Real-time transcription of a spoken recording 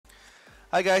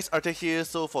Hi guys, Artiar here.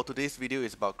 So for today's video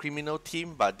is about criminal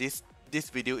team, but this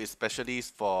video is specially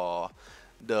for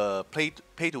the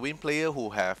pay to win player who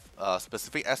have a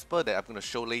specific esper that I'm going to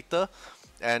show later,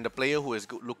 and the player who is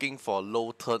looking for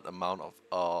low turn amount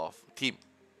of team.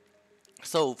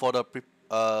 So for the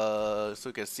so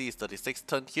you can see it's 36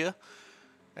 turn here,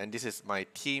 and this is my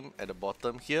team at the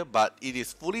bottom here, but it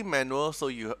is fully manual,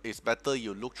 so it's better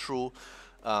you look through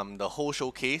the whole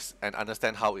showcase and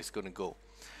understand how it's going to go.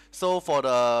 So for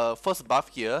the first buff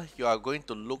here, you are going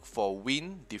to look for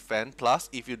win, defend plus.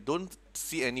 If you don't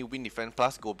see any win, defend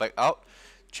plus, go back out,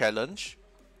 challenge,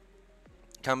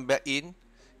 come back in,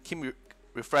 keep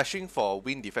refreshing for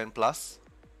win, defend plus.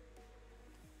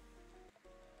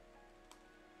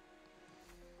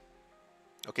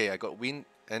 Okay, I got win,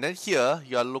 and then here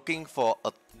you are looking for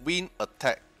a win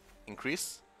attack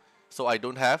increase. So I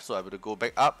don't have, so I have to go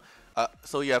back up.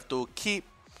 So you have to keep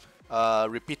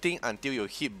repeating until you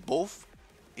hit both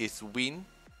is win.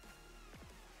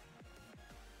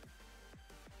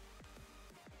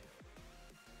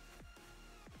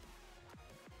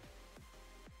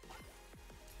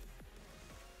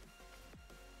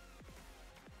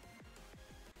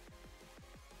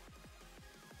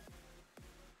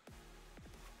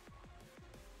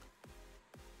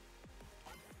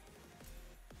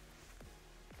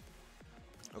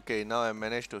 Okay, now I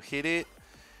managed to hit it.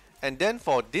 And then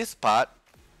for this part,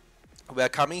 we are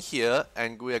coming here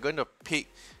and we are going to pick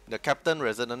the Captain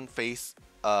Resonant Phase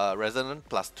Resonant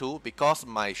 +2 because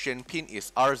my Shenpin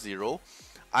is R0.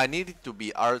 I need it to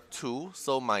be R2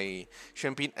 so my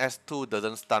Shenpin S2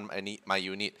 doesn't stun my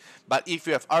unit. But if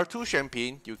you have R2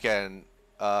 Shenpin, you can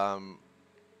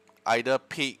either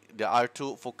pick the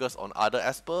R2 focus on other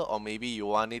esper, or maybe you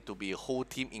want it to be a whole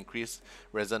team increase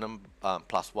Resonant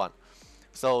 +1.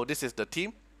 So this is the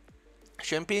team.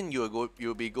 Shenpin,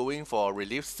 you'll be going for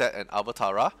Relief Set and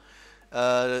Avatara.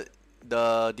 The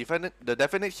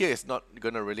definite here is not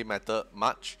gonna really matter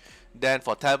much. Then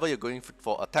for tevor, you're going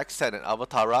for Attack Set and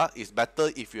Avatara. It's better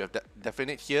if you have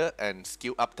definite here and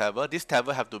skill up tevor. This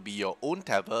tevor have to be your own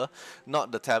tevor,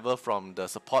 not the tevor from the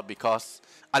support, because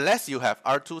unless you have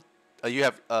R2, you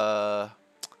have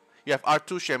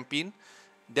R2 Shenpin,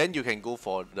 then you can go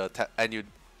for the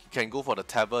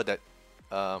tevor that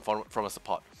from a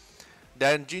support.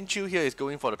 Then Jinchu here is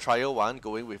going for the trial one,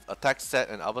 going with Attack Set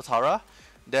and Avatara.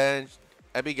 Then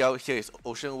Abigail here is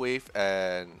Ocean Wave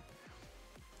and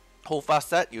Hold Fast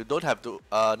Set. You don't have to,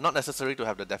 not necessary to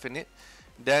have the definite.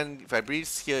 Then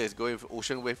Fabrice here is going with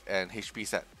Ocean Wave and HP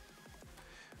Set.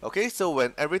 Okay, so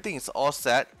when everything is all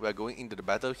set, we're going into the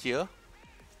battle here.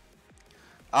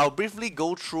 I'll briefly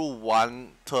go through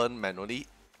one turn manually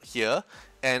here,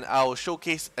 and I'll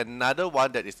showcase another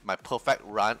one that is my perfect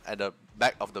run at the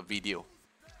back of the video.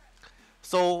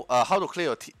 So how to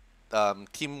clear your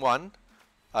team 1,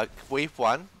 wave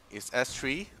 1 is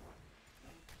S3.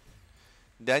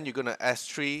 Then you're gonna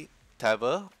S3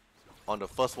 tevor on the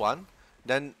first one.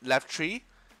 Then left 3,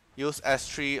 use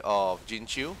S3 of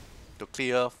Jinchu to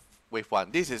clear wave 1.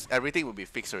 This is everything will be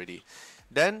fixed already.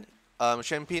 Then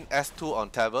Shenpin S2 on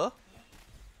tevor.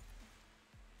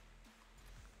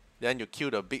 Then you kill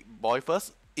the big boy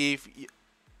first. If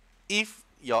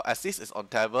your assist is on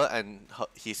tevor and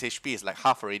his HP is like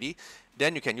half already,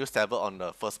 then you can use tevor on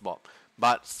the first mob.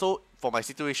 But so for my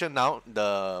situation now,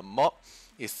 the mob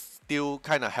is still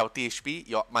kind of healthy HP.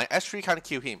 My S3 can't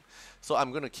kill him, so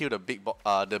I'm gonna kill the big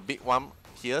one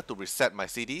here to reset my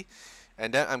CD,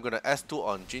 and then I'm gonna S2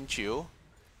 on Jinchu,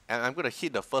 and I'm gonna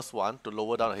hit the first one to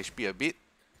lower down the HP a bit.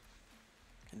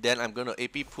 Then I'm gonna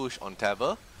AP push on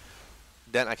tevor.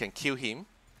 Then I can kill him.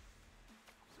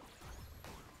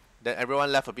 Then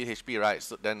everyone left a bit HP, right?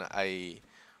 So then I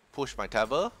push my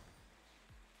tevor,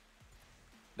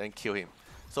 then kill him.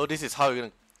 So this is how you're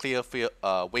gonna clear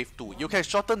wave 2. You can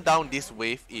shorten down this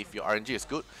wave if your RNG is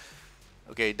good.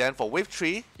 Okay, then for wave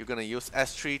 3, you're gonna use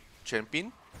S3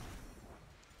 Shenpin.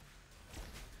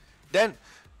 Then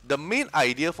the main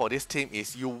idea for this team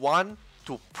is you want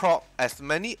to proc as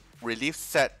many relief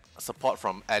set support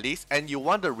from allies, and you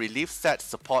want the relief set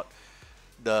support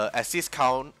the assist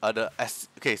count,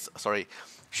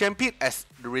 Shenpin as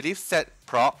the relief set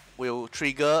proc will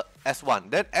trigger S1.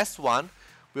 Then S1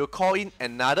 will call in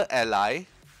another ally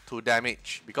to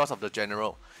damage because of the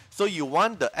general. So you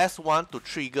want the S1 to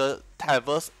trigger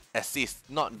tevor's assist,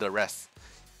 not the rest.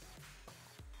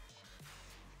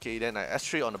 Okay, then I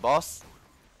S3 on the boss.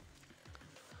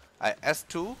 I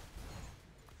S2.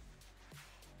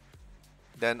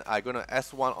 Then I'm gonna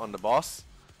S1 on the boss.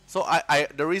 So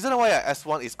the reason why I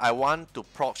S1 is I want to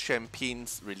proc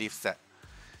Shenpin's relief set.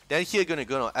 Then here you're gonna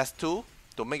go on S2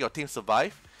 to make your team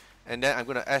survive. And then I'm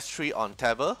gonna S3 on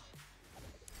tevor.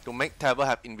 to make tevor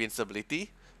have invincibility,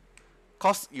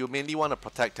 cause you mainly want to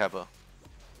protect tevor.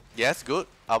 Yes, good.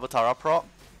 Artiar proc,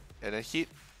 and then hit.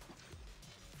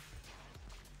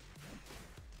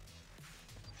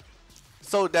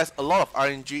 So there's a lot of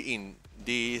RNG in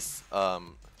this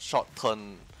short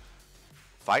turn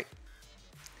fight.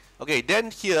 Okay, then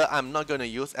here I'm not gonna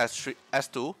use S3,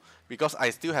 S2 because I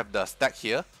still have the stack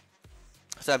here.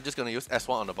 So I'm just gonna use S1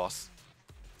 on the boss.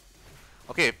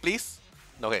 Okay, please.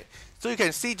 Okay, so you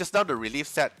can see just now the relief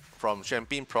set from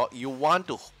Champion proc. You want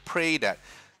to pray that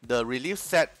the relief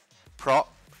set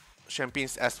proc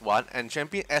Champion's S1 and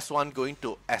Champion S1 going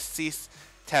to assist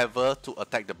tevor to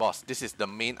attack the boss. This is the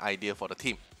main idea for the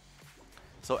team.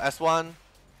 So S1,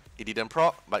 it didn't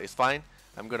proc, but it's fine.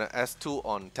 I'm gonna S2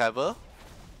 on tevor.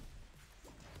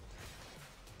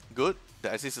 Good,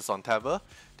 the assist is on tevor.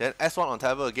 Then S1 on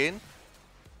tevor again.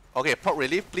 Okay, proc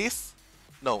relief please.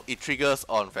 No, it triggers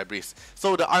on Fabrice.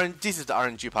 So the RNG, this is the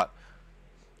RNG part.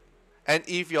 And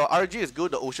if your RNG is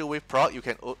good, the Ocean Wave proc, you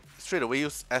can straight away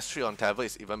use S3 on tevor,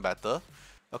 is even better.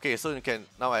 Okay, so you can,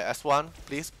 now I S1,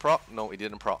 please proc. No, it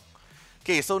didn't proc.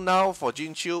 Okay, so now for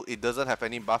Jin Chiu, it doesn't have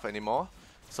any buff anymore.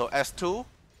 So S2,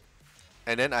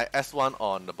 and then I S1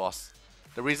 on the boss.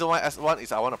 The reason why S1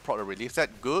 is I want to proc the relief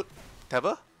set. Good,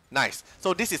 tevor, nice.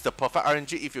 So this is the perfect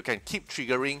RNG if you can keep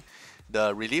triggering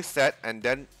the relief set and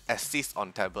then assist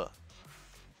on tevor.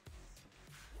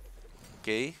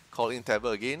 Okay, call in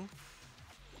tevor again.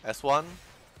 S1.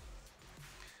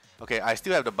 Okay, I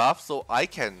still have the buff, so I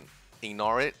can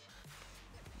ignore it.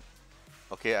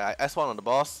 Okay, I S1 on the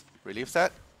boss. Relief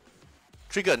set.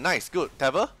 Trigger, nice, good.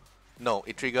 Tevor? No,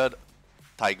 it triggered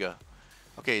Tiger.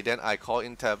 Okay, then I call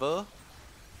in tevor.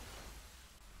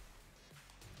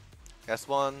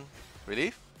 S1.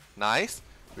 Relief. Nice.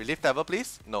 Relief tevor,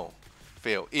 please. No.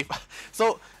 Fail. If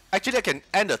so, actually I can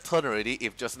end the turn already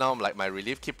if just now like my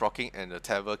relief keep proccing and the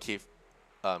tevor keep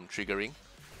triggering.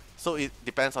 So it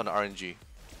depends on the RNG.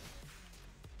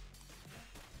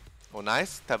 Oh,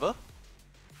 nice, tevor.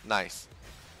 Nice.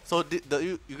 So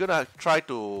you're gonna try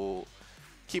to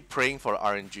keep praying for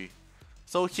RNG.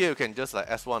 So here you can just like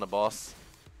S1 the boss.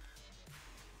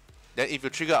 Then if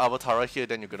you trigger Artiar here,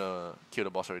 then you're gonna kill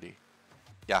the boss already.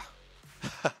 Yeah.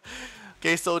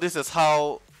 Okay, so this is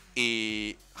how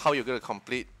you're gonna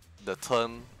complete the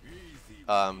turn,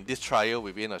 this trial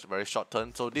within a very short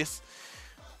turn. So this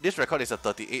record is a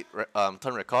 38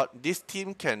 turn record. This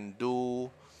team can do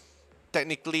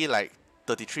technically like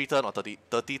 33 turn or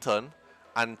 30 turn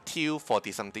until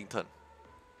 40 something turn.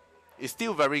 It's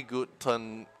still very good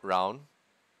turn round.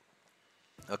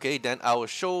 Okay, then I will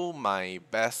show my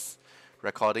best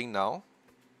recording now.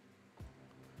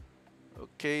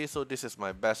 Okay, so this is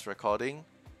my best recording.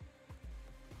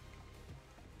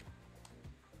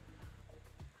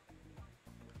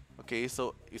 Okay,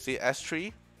 so you see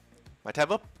S3, my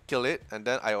tevor kill it, and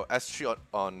then I will S3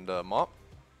 on the mob.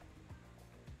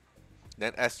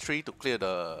 Then S3 to clear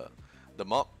the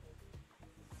mob.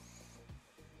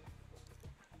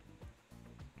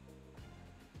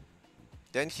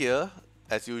 Then here,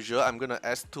 as usual, I'm gonna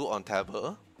S2 on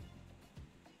tevor.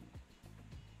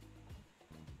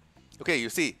 Okay, you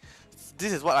see,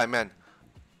 this is what I meant.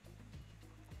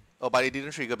 Oh, but it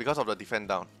didn't trigger because of the defend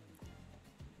down.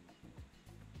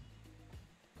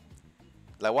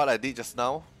 Like what I did just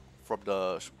now from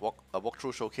the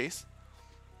walkthrough showcase.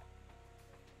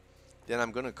 Then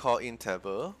I'm gonna call in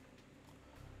tevor.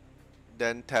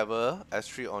 Then tevor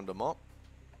S3 on the mob.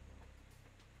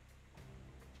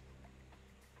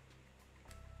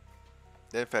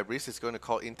 Then Fabrice is going to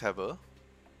call in tevor.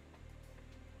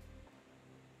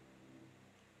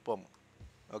 Boom.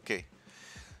 Okay.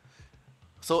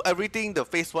 So everything, the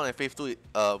phase 1 and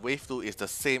wave 2 is the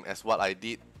same as what I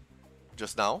did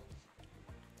just now.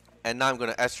 And now I'm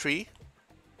going to S3.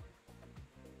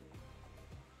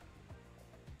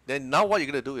 Then now what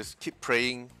you're going to do is keep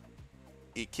praying,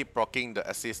 keep proccing the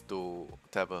assist to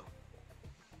tevor.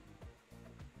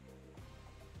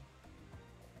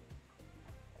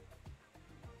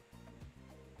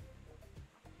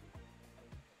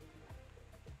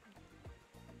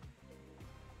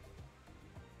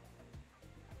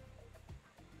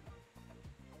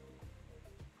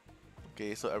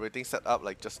 Okay, so everything set up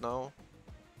like just now.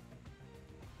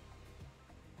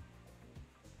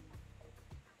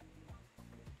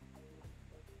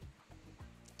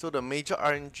 So the major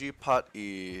RNG part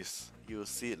is, you'll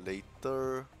see it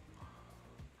later.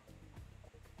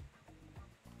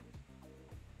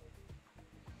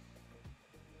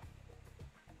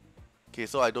 Okay,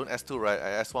 so I don't S2, right?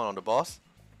 I S1 on the boss.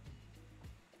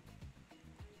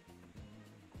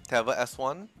 Tevor S1.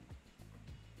 1.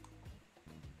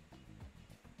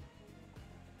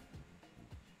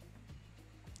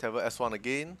 Tevor S1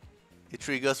 again. It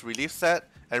triggers relief set,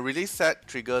 and relief set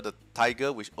trigger the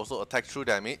tiger, which also attack through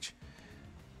damage.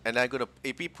 And then I'm gonna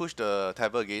AP push the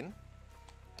Tevor again.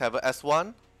 Tevor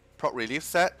S1, proc relief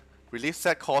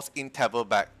set calls in Tevor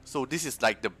back. So this is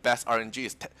like the best RNG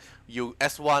is you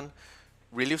S1,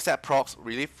 relief set procs,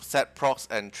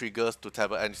 and triggers to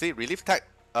Tevor. And see relief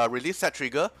set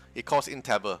trigger, it calls in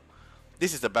Tevor.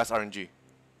 This is the best RNG.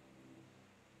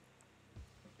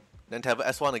 Then Tevor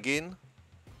S1 again.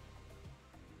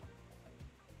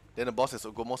 Then the boss is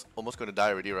almost going to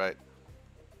die already, right?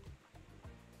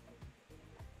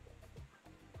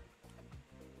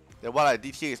 Then what I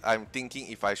did here is I'm thinking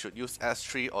if I should use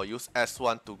S3 or use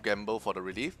S1 to gamble for the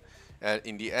relief. And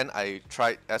in the end, I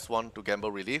tried S1 to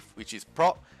gamble relief, which is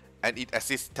proc, and it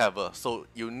assists Tevor. So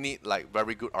you need like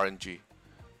very good RNG.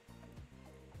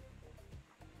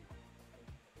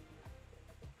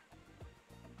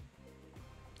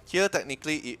 Here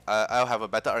technically, I'll have a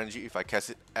better RNG if I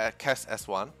cast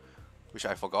S1, which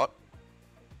I forgot.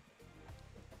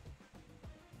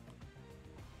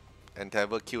 And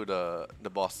Tevor kill the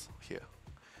boss here.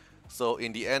 So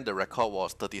in the end, the record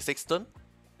was 36 turn,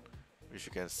 which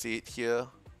you can see it here.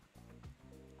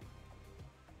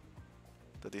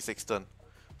 36 turn.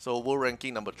 So world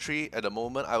ranking number 3 at the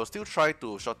moment. I will still try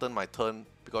to shorten my turn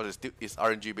because it's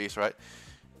RNG based, right?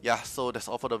 Yeah, so that's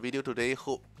all for the video today.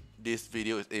 Hope this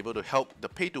video is able to help the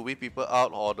pay-to-win people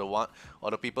out, or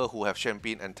the people who have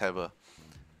champion and Tevor.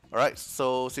 Alright,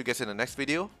 so see you guys in the next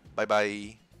video. Bye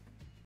bye.